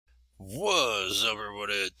What's up,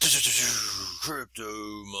 everybody?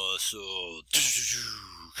 Crypto Muscle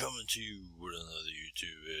coming to you with another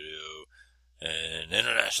YouTube video, and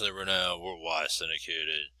internationally renowned, worldwide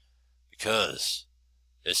syndicated, because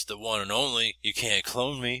it's the one and only. You can't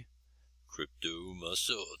clone me. Crypto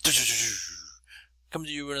Muscle coming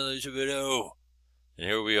to you with another YouTube video, and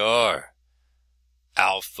here we are,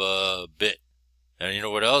 Alphabit, and you know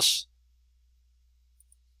what else?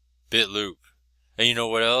 BitLoop. And you know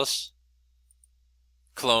what else?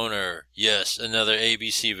 Cloner. Yes, another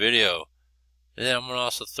ABC video. And then I'm going to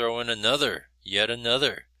also throw in yet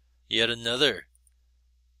another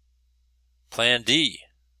Plan D.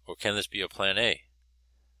 Or can this be a Plan A?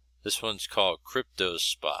 This one's called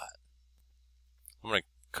CryptoSpot. I'm going to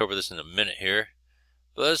cover this in a minute here.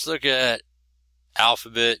 But let's look at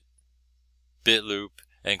Alphabit, BitLoop,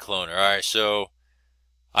 and Cloner. Alright, so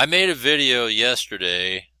I made a video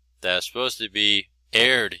yesterday that's supposed to be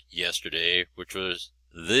aired yesterday, which was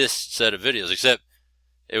this set of videos, except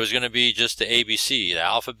it was going to be just the ABC, the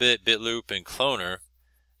Alphabet, BitLoop, and Cloner,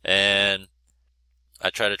 and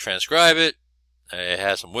I tried to transcribe it. It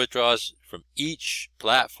has some withdrawals from each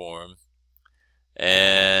platform,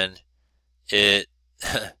 and and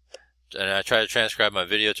I tried to transcribe my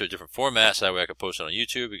video to a different format so that way I could post it on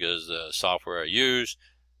YouTube because the software I use.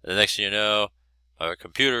 And the next thing you know, my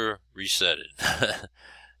computer reset it.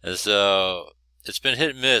 And so it's been hit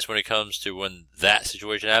and miss when it comes to when that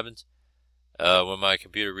situation happens. When my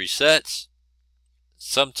computer resets,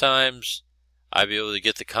 sometimes I'll be able to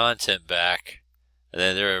get the content back, and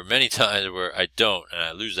then there are many times where I don't, and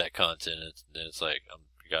I lose that content, and then it's like I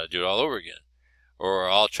got to do it all over again. Or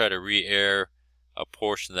I'll try to re-air a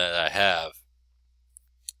portion that I have.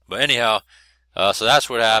 But anyhow, so that's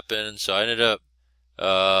what happened. So I ended up,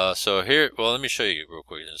 so here, well, let me show you real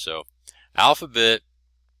quick. So Alphabet.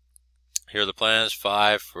 Here are the plans: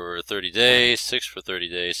 5 for 30 days, 6 for 30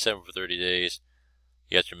 days, 7 for 30 days.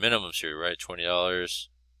 You got your minimums here, right? $20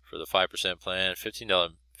 for the 5% plan,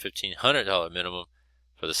 $1,500 minimum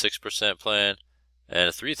for the 6% plan, and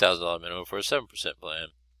a $3,000 minimum for a 7% plan.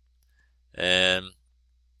 And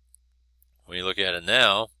when you look at it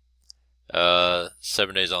now,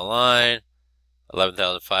 7 days online,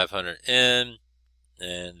 11,500 in,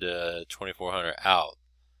 and 2,400 out.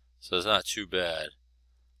 So it's not too bad.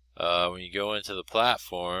 When you go into the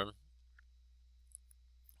platform,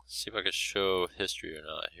 let's see if I can show history or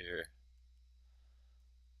not here.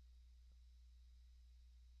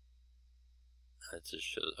 That just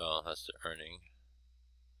shows, oh, that's the earning.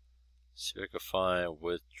 See if I can find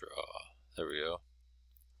withdraw. There we go.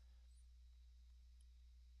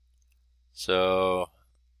 So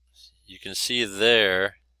you can see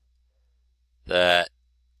there that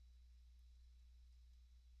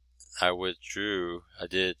I withdrew. I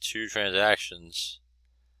did 2 transactions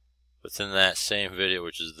within that same video,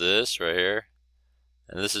 which is this right here,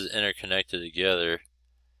 and this is interconnected together.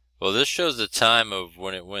 Well, this shows the time of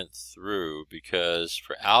when it went through, because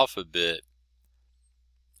for Alphabet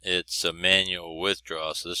it's a manual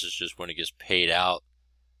withdrawal, so this is just when it gets paid out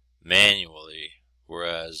manually,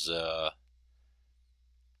 whereas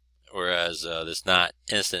it's not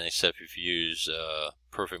instant except if you use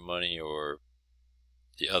Perfect Money or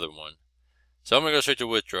the other one. So I'm going to go straight to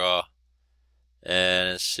withdraw,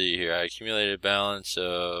 and let's see here. I accumulated a balance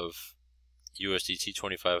of USDT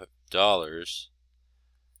 $25,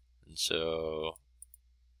 and so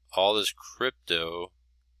all this crypto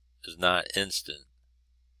is not instant,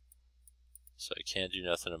 so I can't do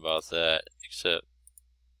nothing about that except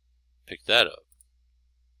pick that up.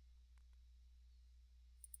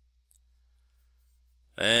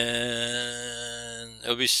 And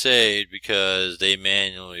it'll be saved because they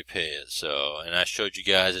manually pay it. So, and I showed you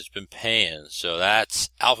guys it's been paying. So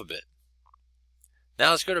that's Alphabet.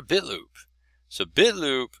 Now let's go to BitLoop. So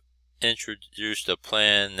BitLoop introduced a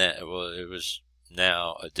plan that, well, it was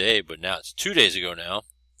now a day, but now it's 2 days ago now,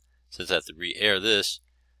 since I have to re-air this.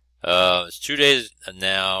 It's 2 days, and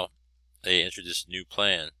now they introduced a new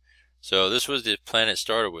plan. So this was the plan it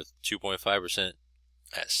started with, 2.5%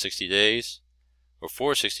 at 60 days. Or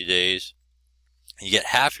for 60 days, you get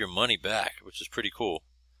half your money back, which is pretty cool.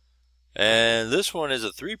 And this one is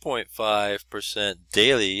a 3.5%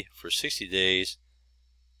 daily for 60 days.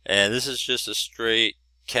 And this is just a straight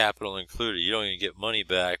capital included. You don't even get money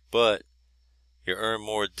back, but you earn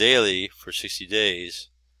more daily for 60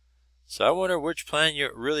 days. So I wonder which plan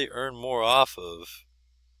you really earn more off of.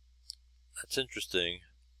 That's interesting.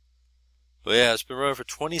 But yeah, it's been running for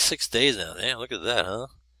 26 days now. Damn, look at that, huh?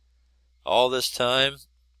 All this time,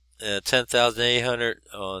 10,800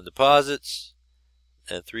 on deposits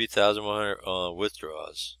and 3,100 on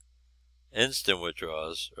withdrawals. instant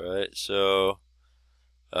withdrawals, right? So,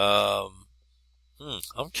 I'm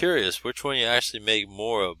curious which one you actually make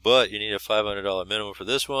more of, but you need a $500 minimum for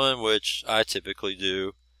this one, which I typically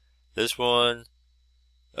do. This one,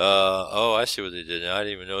 oh, I see what they did now. I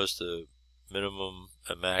didn't even notice the minimum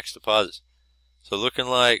and max deposits. So looking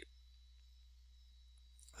like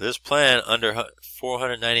this plan under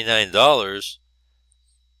 $499,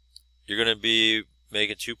 you're going to be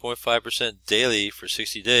making 2.5% daily for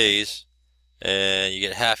 60 days, and you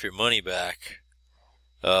get half your money back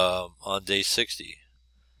on day 60.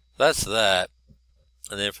 That's that.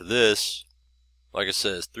 And then for this, like I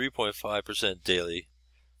said, it's 3.5% daily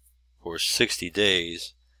for 60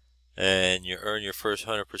 days, and you earn your first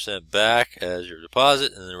 100% back as your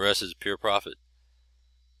deposit, and the rest is pure profit.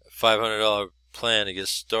 $500 plan to get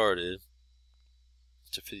started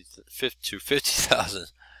to 50,000.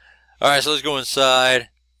 All right, so let's go inside.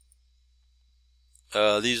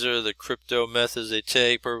 These are the crypto methods they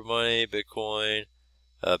take: Purple Money, Bitcoin,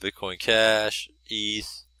 Bitcoin Cash,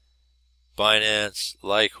 ETH, Binance,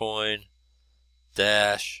 Litecoin,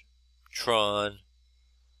 Dash, Tron,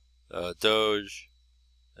 Doge,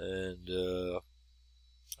 and I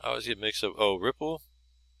always get mixed up. Oh, Ripple.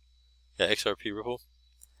 Yeah, XRP Ripple.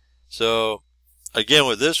 So again,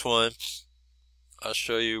 with this one, I'll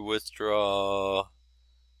show you withdrawal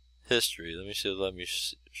history. Let me see. Let me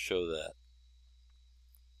show that.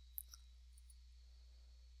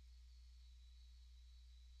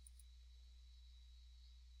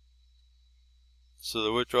 So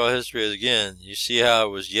the withdrawal history is, again, you see how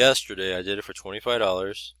it was yesterday. I did it for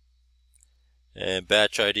 $25, and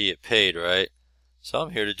batch ID it paid, right? So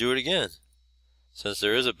I'm here to do it again, since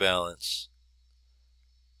there is a balance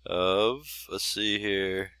of, let's see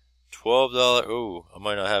here, $12. Oh, I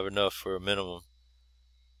might not have enough for a minimum.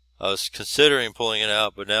 I was considering pulling it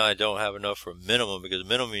out, but now I don't have enough for a minimum, because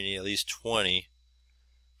minimum you need at least 20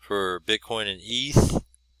 for Bitcoin and ETH.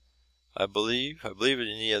 I believe you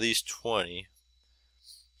need at least 20.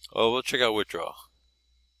 Oh, we'll check out withdrawal.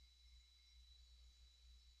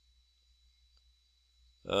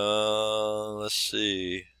 Let's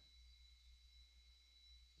see.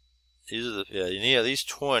 These are the, yeah, you need at least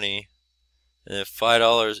 20, and then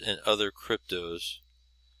 $5 in other cryptos.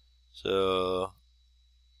 So,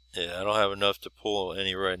 yeah, I don't have enough to pull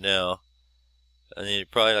any right now. I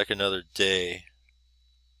need probably like another day.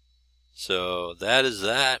 So that is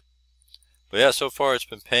that. But yeah, so far it's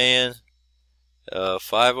been paying.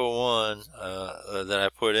 501 that I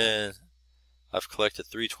put in, I've collected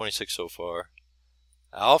 326 so far.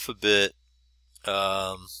 Alphabit,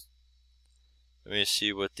 let me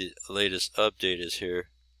see what the latest update is here.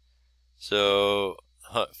 So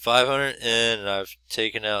 500 in, and I've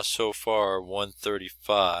taken out so far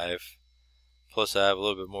 135. Plus I have a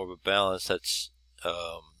little bit more of a balance that's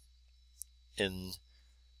in,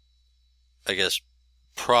 I guess,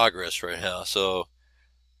 progress right now. So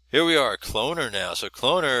here we are, Cloner now. So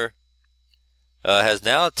Cloner has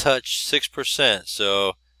now touched 6%.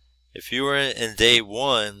 So if you were in day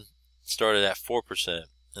one, started at 4%,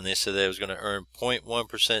 and they said they was going to earn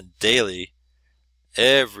 0.1% daily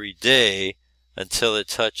every day until it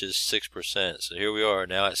touches 6%. So here we are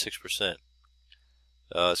now at 6%.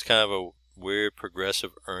 It's kind of a weird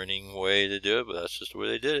progressive earning way to do it, but that's just the way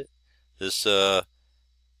they did it. This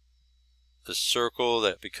circle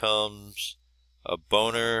that becomes a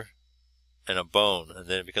boner and a bone, and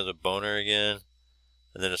then it becomes a boner again,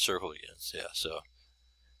 and then a circle again. So, yeah, so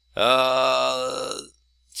let's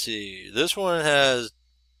see. This one has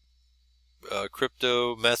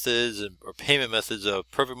crypto methods or payment methods of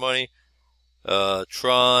Perfect Money,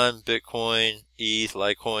 Tron, Bitcoin, ETH,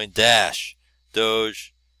 Litecoin, Dash,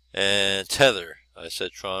 Doge, and Tether. I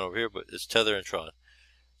said Tron over here, but it's Tether and Tron.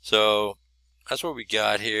 So that's what we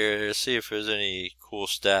got here. Let's see if there's any cool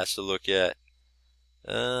stats to look at.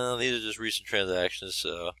 These are just recent transactions,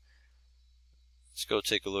 so let's go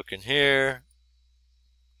take a look in here.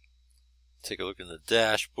 Take a look in the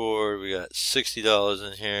dashboard. We got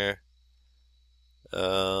 $60 in here.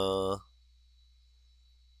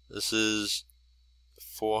 This is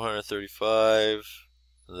 435.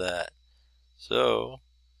 That. So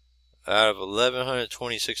out of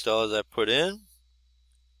 $1,126 I put in,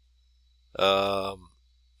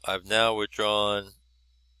 I've now withdrawn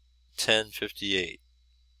 $10.58.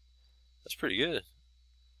 That's pretty good.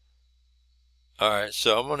 Alright,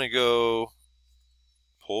 so I'm going to go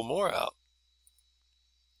pull more out.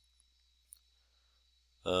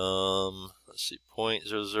 Let's see,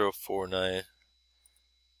 0.0049.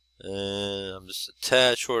 And I'm just a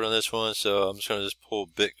tad short on this one, so I'm just going to just pull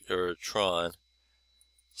Tron.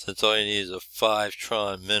 Since all you need is a 5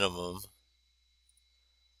 Tron minimum.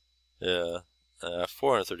 Yeah,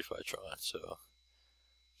 435 Tron, so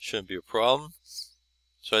shouldn't be a problem.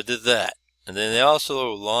 So I did that. And then they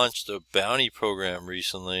also launched a bounty program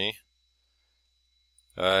recently.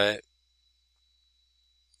 Alright.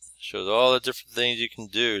 Shows all the different things you can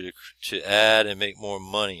do to add and make more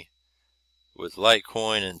money with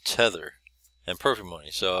Litecoin and Tether and Perfect Money.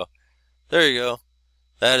 So there you go.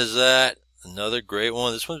 That is that. Another great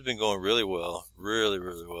one. This one's been going really well. Really,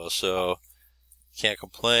 really well. So can't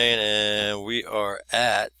complain. And we are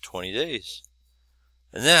at 20 days.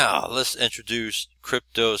 And now let's introduce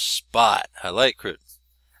CryptoSpot. I like Crypto.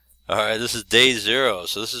 Alright, this is day 0.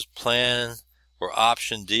 So this is plan or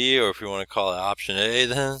option D, or if you want to call it option A,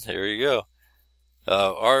 then there you go.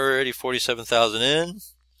 Already 47,000 in,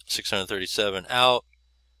 637 out.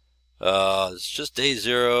 It's just day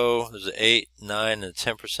 0. There's an 8, 9, and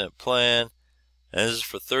 10% plan. And this is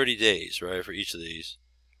for 30 days, right, for each of these.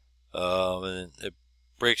 And it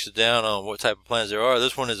breaks it down on what type of plans there are.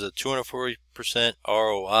 This one is a 240%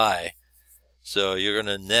 ROI. So you're going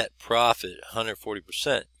to net profit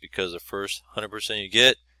 140% because the first 100% you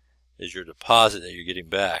get is your deposit that you're getting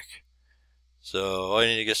back. So all you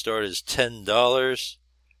need to get started is $10 to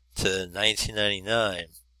 $19.99.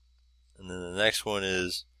 And then the next one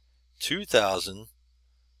is $2,000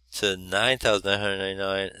 to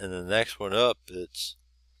 $9,999. And the next one up, it's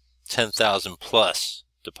 $10,000 plus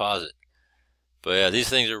deposit. But yeah, these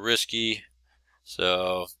things are risky.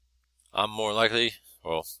 So I'm more likely,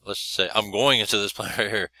 well, let's say I'm going into this plan right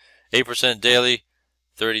here. 8% daily,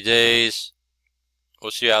 30 days. We'll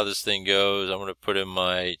see how this thing goes. I'm going to put in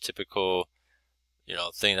my typical,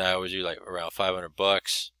 thing that I always do, like around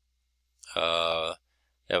 $500.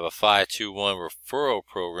 They have a 521 referral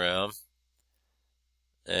program.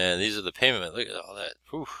 And these are the payment. Look at all that.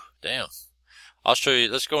 Whew, damn. I'll show you.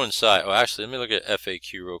 Let's go inside. Oh, actually, let me look at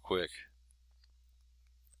FAQ real quick.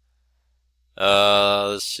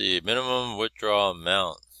 Let's see. Minimum withdrawal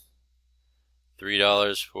amount.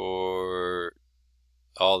 $3 for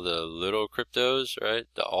all the little cryptos, right?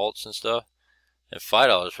 The alts and stuff. And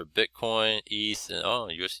 $5 for Bitcoin, ETH, and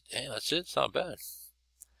USD. Damn, that's it. It's not bad.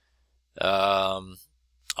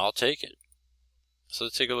 I'll take it. So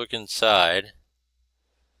let's take a look inside.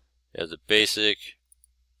 You have the basic,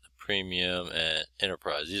 the premium, and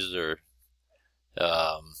enterprise. These are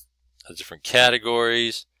the different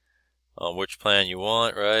categories on which plan you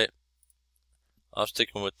want, right? I'm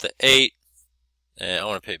sticking with the 8, and I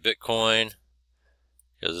want to pay Bitcoin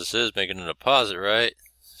because this is making a deposit, right?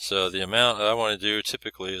 So the amount that I want to do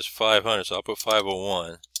typically is 500, so I'll put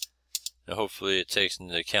 501, and hopefully it takes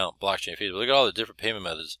into account blockchain fees. But look at all the different payment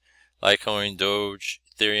methods: Litecoin, Doge,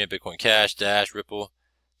 Ethereum, Bitcoin Cash, Dash, Ripple,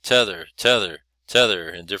 Tether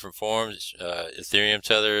in different forms, Ethereum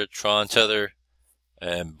Tether, Tron Tether,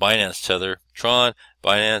 and Binance Tether. Tron,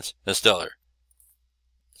 Binance, and Stellar.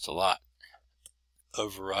 It's a lot. A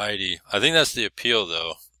variety. I think that's the appeal,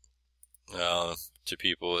 though, to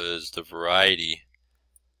people, is the variety.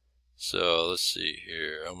 So let's see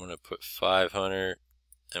here. I'm going to put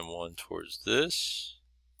 501 towards this.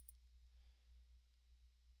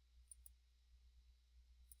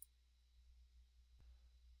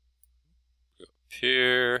 Go up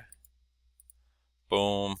here.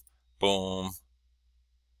 Boom, boom,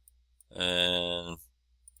 and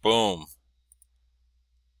boom.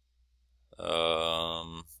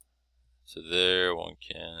 So there, 1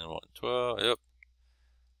 can, 112, yep.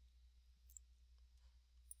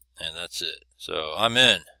 And that's it. So I'm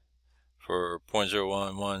in for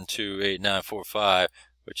 0.01128945,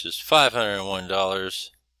 which is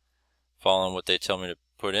 $501, following what they tell me to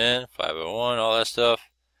put in, 501, all that stuff.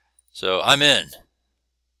 So I'm in.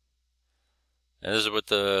 And this is what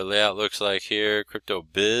the layout looks like here. Crypto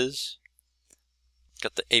Biz.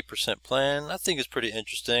 Got the 8% plan. I think it's pretty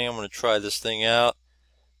interesting. I'm going to try this thing out.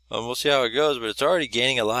 We'll see how it goes, but it's already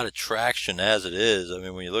gaining a lot of traction as it is. I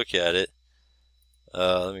mean, when you look at it.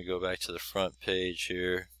 Let me go back to the front page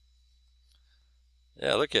here.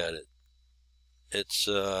 Yeah, look at it. It's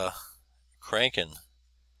cranking.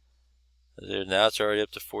 Now it's already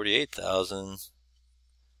up to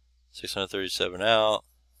 48,637 out.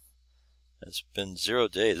 It's been 0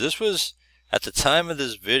 days. This was, at the time of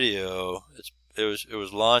this video, it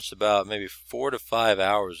was launched about maybe 4 to 5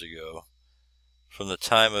 hours ago from the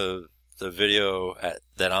time of the video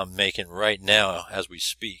that I'm making right now as we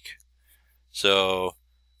speak. So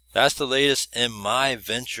that's the latest in my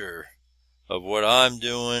venture of what I'm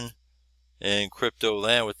doing in crypto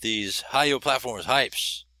land with these high yield platforms,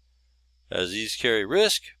 hypes, as these carry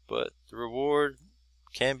risk, but the reward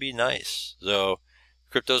can be nice. So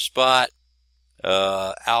CryptoSpot,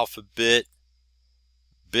 Alphabit,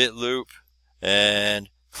 BitLoop, and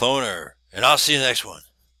Cloner, and I'll see you in the next one.